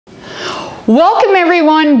Welcome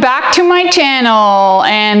everyone back to my channel,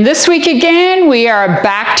 and this week again we are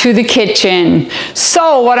back to the kitchen.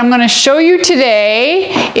 So what I'm going to show you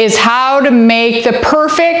today is how to make the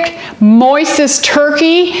perfect moistest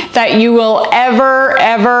turkey that you will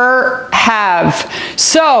ever have.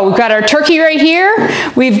 So we've got our turkey right here.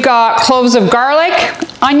 We've got cloves of garlic,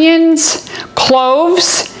 onions,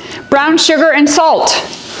 cloves, brown sugar and salt.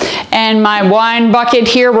 And my wine bucket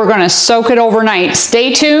here, we're going to soak it overnight.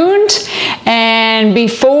 Stay tuned. And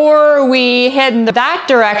before we head in that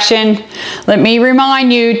direction, let me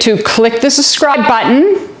remind you to click the subscribe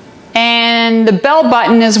button and the bell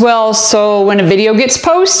button as well, so when a video gets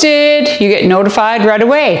posted, you get notified right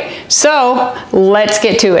away. So let's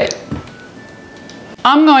get to it.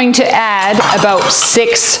 I'm going to add about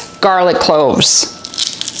 6 garlic cloves.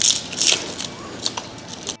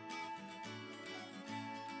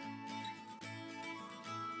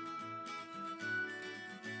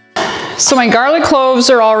 So my garlic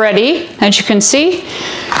cloves are all ready, as you can see.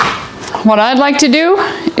 What I'd like to do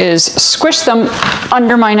is squish them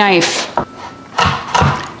under my knife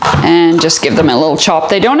and just give them a little chop.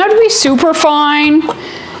 They don't have to be super fine,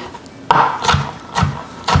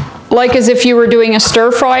 like as if you were doing a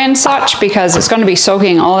stir fry and such, because it's going to be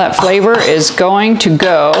soaking. All that flavor is going to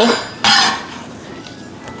go.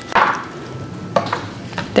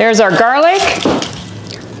 There's our garlic.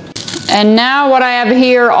 And now what I have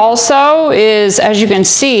here also is, as you can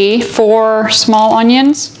see, 4 small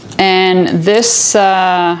onions. And this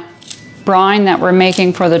brine that we're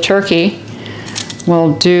making for the turkey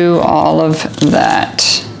will do all of that.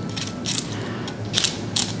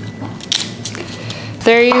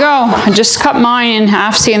 There you go. I just cut mine in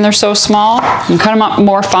half, seeing they're so small. You can cut them up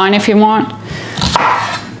more fine if you want.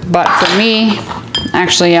 But for me,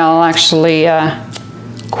 I'll actually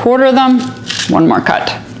quarter them. One more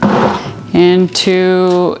cut.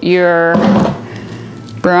 Into your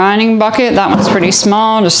brining bucket. That one's pretty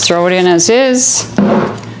small. Just throw it in as is.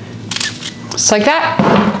 Just like that.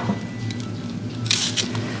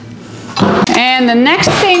 And the next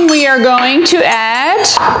thing we are going to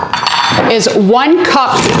add is 1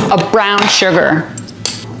 cup of brown sugar.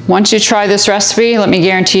 Once you try this recipe, let me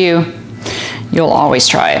guarantee you, you'll always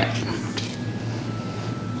try it.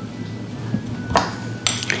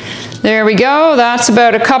 There we go. That's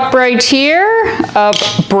about 1 cup right here of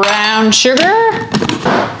brown sugar.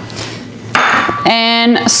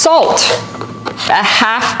 And salt.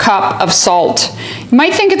 1/2 cup of salt. You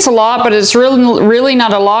might think it's a lot, but it's really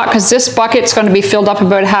not a lot, because this bucket's going to be filled up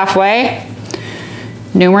about halfway.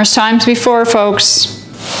 Numerous times before, folks.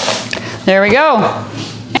 There we go.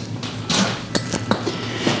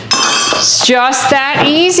 It's just that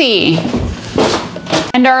easy.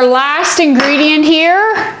 And our last ingredient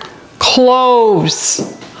here, cloves.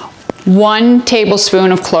 1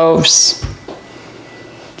 tablespoon of cloves.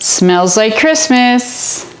 Smells like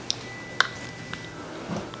Christmas.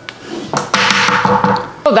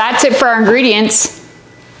 So that's it for our ingredients.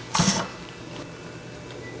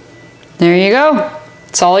 There you go.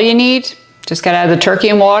 That's all you need. Just gotta add the turkey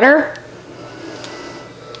and water.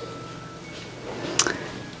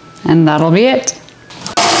 And that'll be it.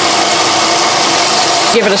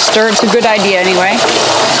 Give it a stir. It's a good idea anyway.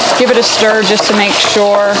 Give it a stir just to make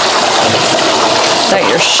sure that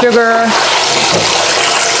your sugar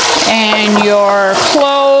and your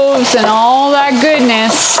cloves and all that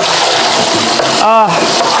goodness,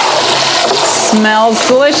 smells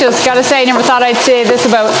delicious. Gotta say, I never thought I'd say this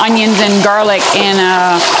about onions and garlic,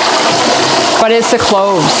 but it's the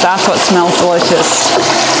cloves. That's what smells delicious.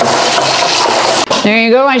 There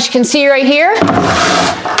you go. As you can see right here,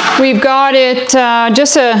 we've got it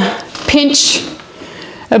just a pinch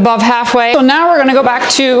above halfway. So now we're going to go back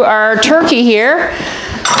to our turkey here.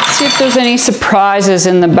 See if there's any surprises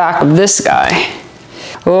in the back of this guy.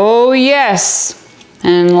 Oh yes.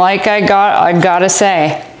 And like I gotta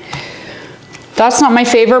say, that's not my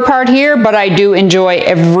favorite part here, but I do enjoy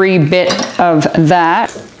every bit of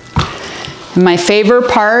that. And my favorite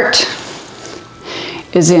part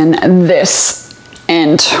is in this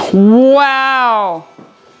end. Wow.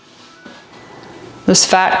 This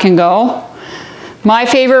fat can go. My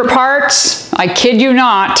favorite parts, I kid you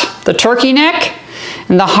not, the turkey neck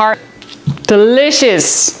and the heart.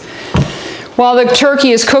 Delicious. While the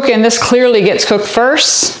turkey is cooking, this clearly gets cooked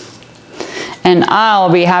first. And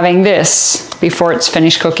I'll be having this before it's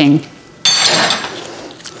finished cooking.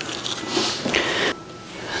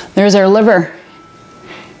 There's our liver.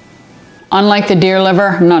 Unlike the deer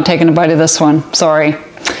liver, I'm not taking a bite of this one, sorry.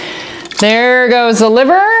 There goes the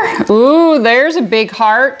liver. Ooh, there's a big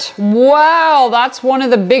heart. Wow, that's one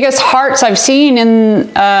of the biggest hearts I've seen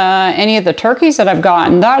in any of the turkeys that I've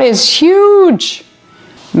gotten. That is huge.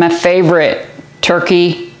 My favorite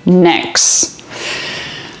turkey necks.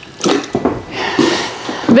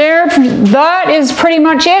 There, that is pretty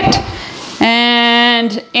much it.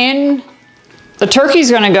 And in the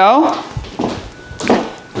turkey's gonna go.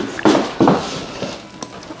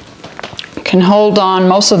 Can hold on,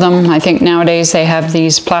 most of them, I think nowadays they have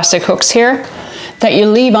these plastic hooks here that you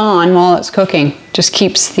leave on while it's cooking. Just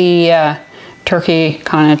keeps the turkey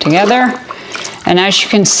kind of together. And as you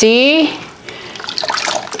can see,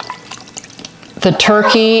 the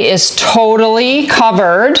turkey is totally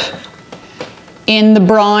covered in the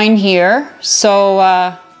brine here. So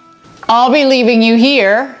I'll be leaving you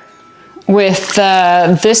here with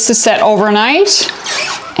this to set overnight,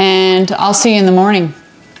 and I'll see you in the morning.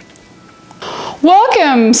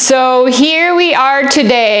 Welcome. So here we are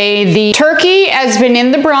today. The turkey has been in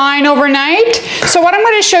the brine overnight. So what I'm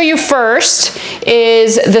going to show you first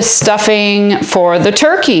is the stuffing for the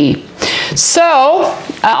turkey. So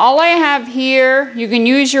all I have here, you can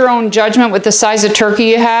use your own judgment with the size of turkey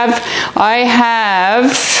you have. I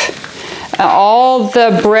have all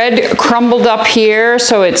the bread crumbled up here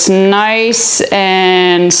so it's nice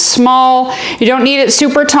and small. You don't need it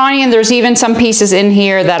super tiny, and there's even some pieces in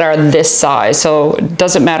here that are this size, so it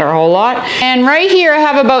doesn't matter a whole lot. And right here I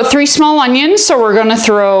have about 3 small onions, so we're going to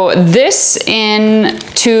throw this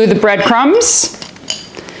into the breadcrumbs.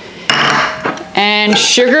 And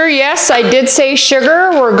sugar, yes, I did say sugar.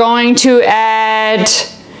 We're going to add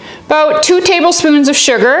about 2 tablespoons of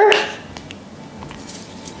sugar.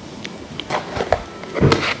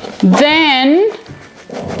 Then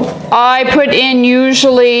I put in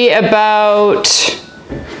usually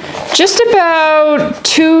just about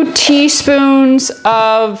 2 teaspoons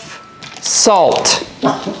of salt.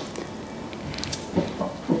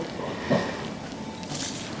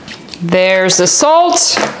 There's the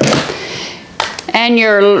salt. And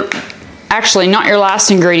actually not your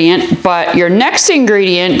last ingredient, but your next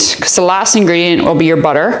ingredient, because the last ingredient will be your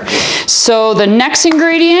butter. So the next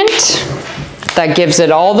ingredient that gives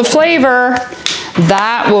it all the flavor,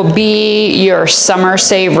 that will be your summer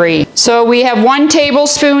savory. So we have 1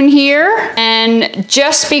 tablespoon here, and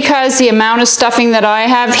just because the amount of stuffing that I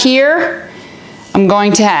have here, I'm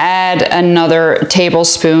going to add another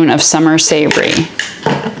tablespoon of summer savory.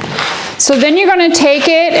 So then you're going to take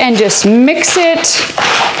it and just mix it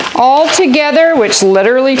all together, which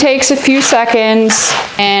literally takes a few seconds,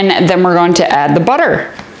 and then we're going to add the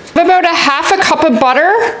butter. About 1/2 cup of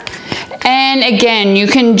butter. And again, you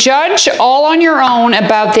can judge all on your own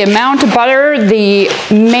about the amount of butter. The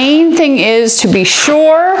main thing is to be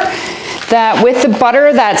sure that with the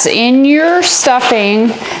butter that's in your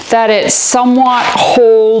stuffing, that it somewhat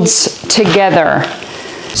holds together.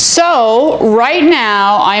 So right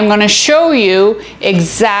now I'm going to show you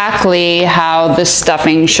exactly how the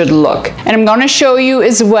stuffing should look. And I'm going to show you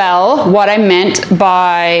as well what I meant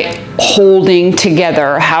by holding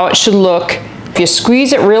together, how it should look. If you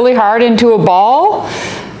squeeze it really hard into a ball,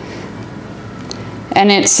 and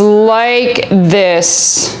it's like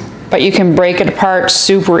this, but you can break it apart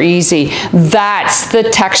super easy. That's the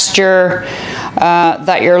texture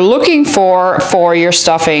that you're looking for your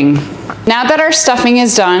stuffing. Now that our stuffing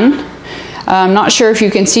is done, I'm not sure if you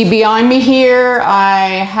can see behind me here,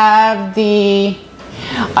 I have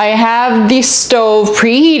the stove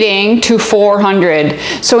preheating to 400.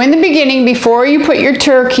 So in the beginning, before you put your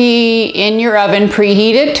turkey in your oven,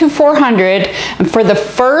 preheat it to 400. And for the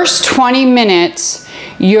first 20 minutes,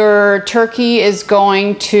 your turkey is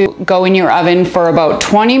going to go in your oven for about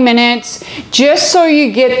 20 minutes, just so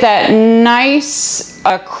you get that nice,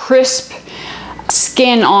 crisp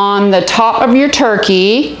skin on the top of your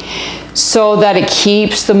turkey, so that it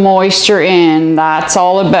keeps the moisture in. That's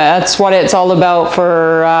what it's all about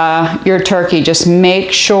for your turkey. Just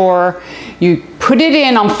make sure you put it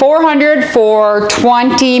in on 400 for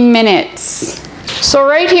 20 minutes. So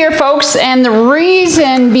right here, folks, and the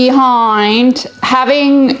reason behind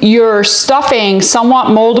having your stuffing somewhat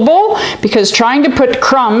moldable, because trying to put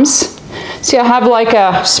crumbs, see I have like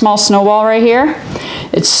a small snowball right here.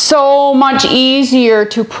 It's so much easier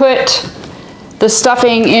to put the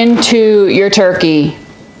stuffing into your turkey.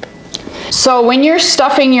 So when you're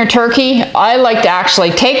stuffing your turkey, I like to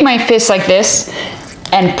actually take my fist like this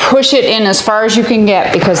and push it in as far as you can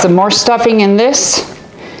get, because the more stuffing in this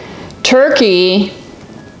turkey,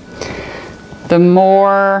 the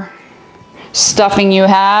more stuffing you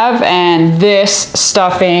have. And this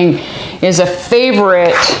stuffing is a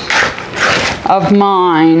favorite of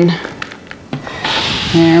mine.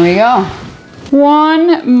 There we go.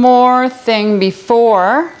 One more thing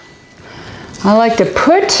before. I like to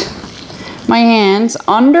put my hands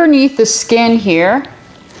underneath the skin here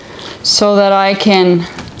so that I can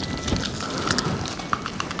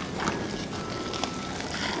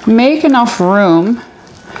make enough room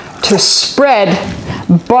to spread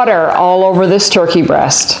butter all over this turkey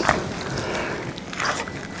breast.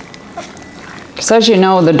 Because as you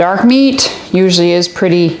know, the dark meat usually is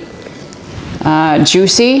pretty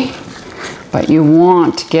juicy, but you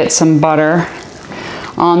want to get some butter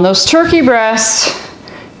on those turkey breasts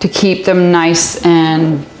to keep them nice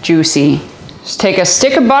and juicy. Just take a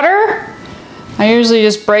stick of butter. I usually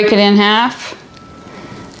just break it in half.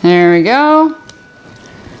 There we go.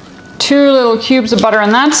 2 little cubes of butter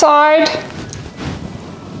on that side.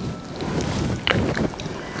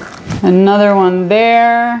 Another one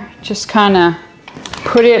there. Just kind of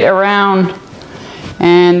put it around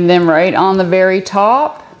and then right on the very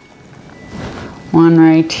top. One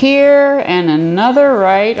right here and another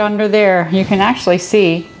right under there. You can actually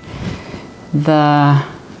see the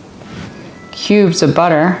cubes of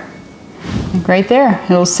butter right there.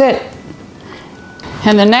 It'll sit.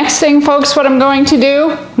 And the next thing, folks, what I'm going to do,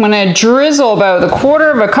 I'm going to drizzle about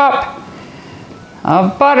 1/4 of a cup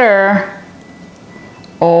of butter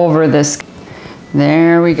over this.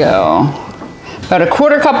 There we go. About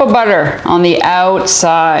 1/4 cup of butter on the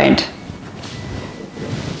outside.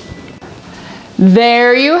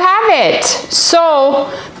 There you have it. So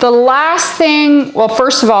the last thing, well,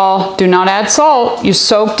 first of all, do not add salt. You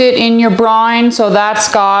soaked it in your brine, so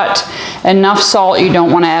that's got enough salt. You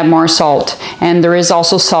don't want to add more salt. And there is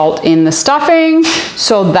also salt in the stuffing,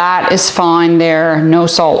 so that is fine there, no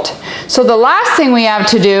salt. So the last thing we have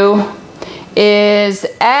to do is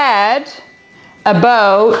add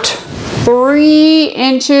about 3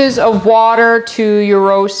 inches of water to your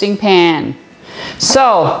roasting pan.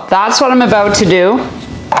 So that's what I'm about to do.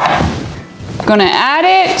 I'm gonna add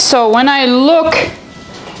it, so when I look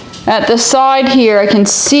at the side here, I can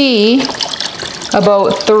see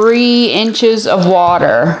about 3 inches of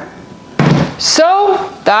water.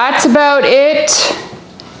 So that's about it.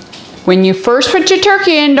 When you first put your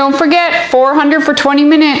turkey in, don't forget 400 for 20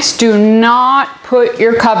 minutes. Do not put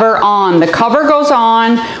your cover on. The cover goes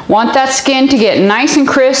on. Want that skin to get nice and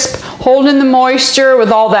crisp, holding the moisture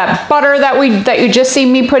with all that butter that you just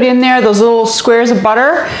seen me put in there, those little squares of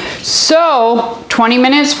butter. So 20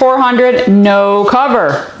 minutes, 400, no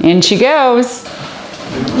cover. In she goes.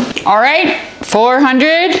 All right,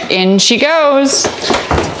 400, in she goes.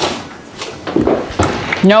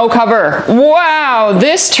 No cover. Wow,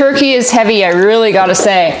 this turkey is heavy, I really gotta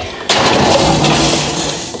say.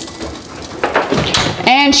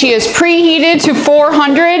 And she is preheated to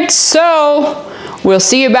 400, so we'll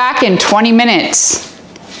see you back in 20 minutes.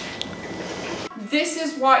 This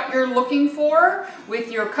is what you're looking for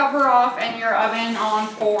with your cover off and your oven on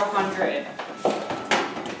 400.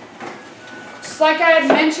 Just like I had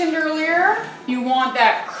mentioned earlier, you want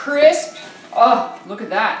that crisp. Oh, look at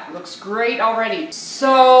that. It looks great already.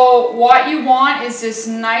 So what you want is this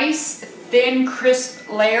nice, thin, crisp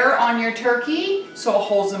layer on your turkey so it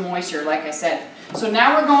holds the moisture, like I said. So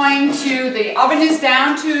now we're going to, the oven is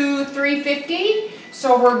down to 350,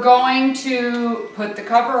 so we're going to put the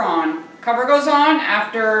cover on. Cover goes on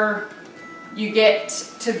after you get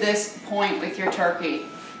to this point with your turkey.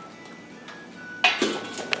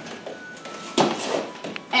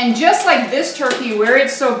 And just like this turkey, where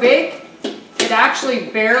it's so big, it actually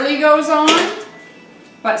barely goes on,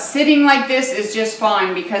 but sitting like this is just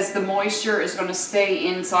fine because the moisture is going to stay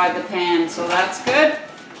inside the pan, so that's good.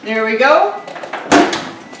 There we go.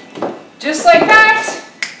 Just like that.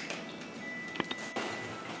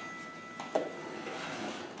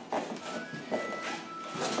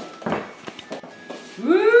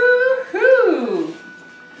 Woohoo!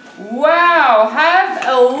 Wow, have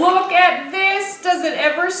a look at this. Does it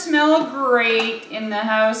ever smell great in the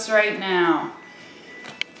house right now?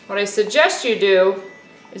 What I suggest you do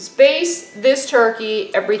is baste this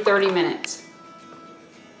turkey every 30 minutes.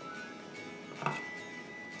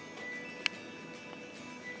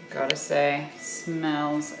 Gotta say,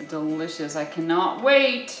 smells delicious. I cannot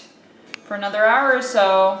wait for another hour or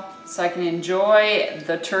so I can enjoy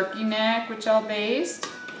the turkey neck, which I'll baste,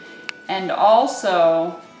 and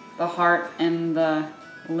also the heart and the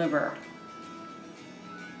liver.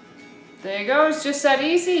 There you go, it's just that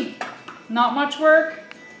easy. Not much work,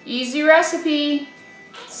 easy recipe.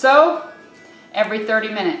 So, every 30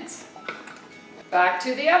 minutes. Back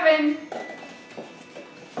to the oven.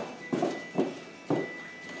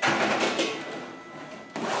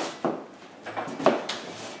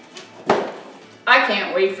 I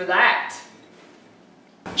can't wait for that.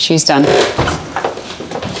 she's done.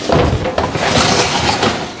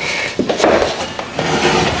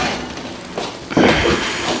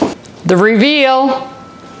 The reveal.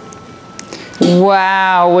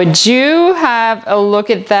 Wow, would you have a look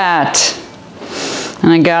at that?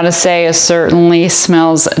 And I gotta say, it certainly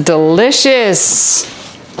smells delicious.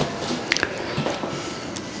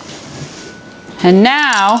 And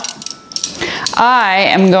now, I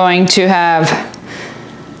am going to have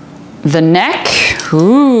the neck.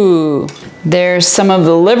 Ooh, there's some of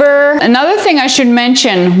the liver. Another thing I should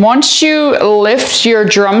mention, once you lift your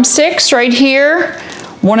drumsticks right here,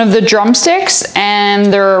 one of the drumsticks,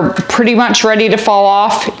 and they're pretty much ready to fall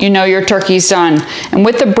off, you know your turkey's done. And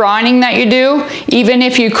with the brining that you do, even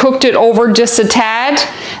if you cooked it over just a tad,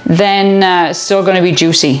 then it's still gonna be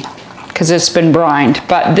juicy because it's been brined.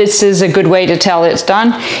 But this is a good way to tell it's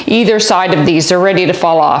done. Either side of these are ready to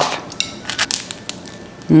fall off.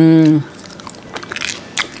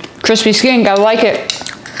 Crispy skin, gotta like it.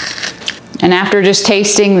 And after just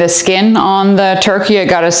tasting the skin on the turkey, I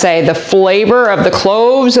gotta say the flavor of the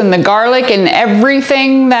cloves and the garlic and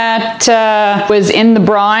everything that was in the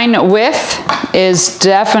brine with is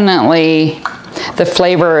definitely, the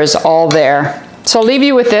flavor is all there. So I'll leave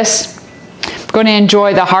you with this. I'm gonna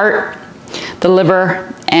enjoy the heart, the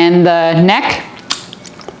liver, and the neck.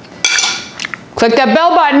 Click that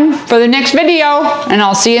bell button for the next video, and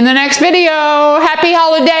I'll see you in the next video. Happy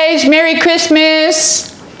holidays, Merry Christmas.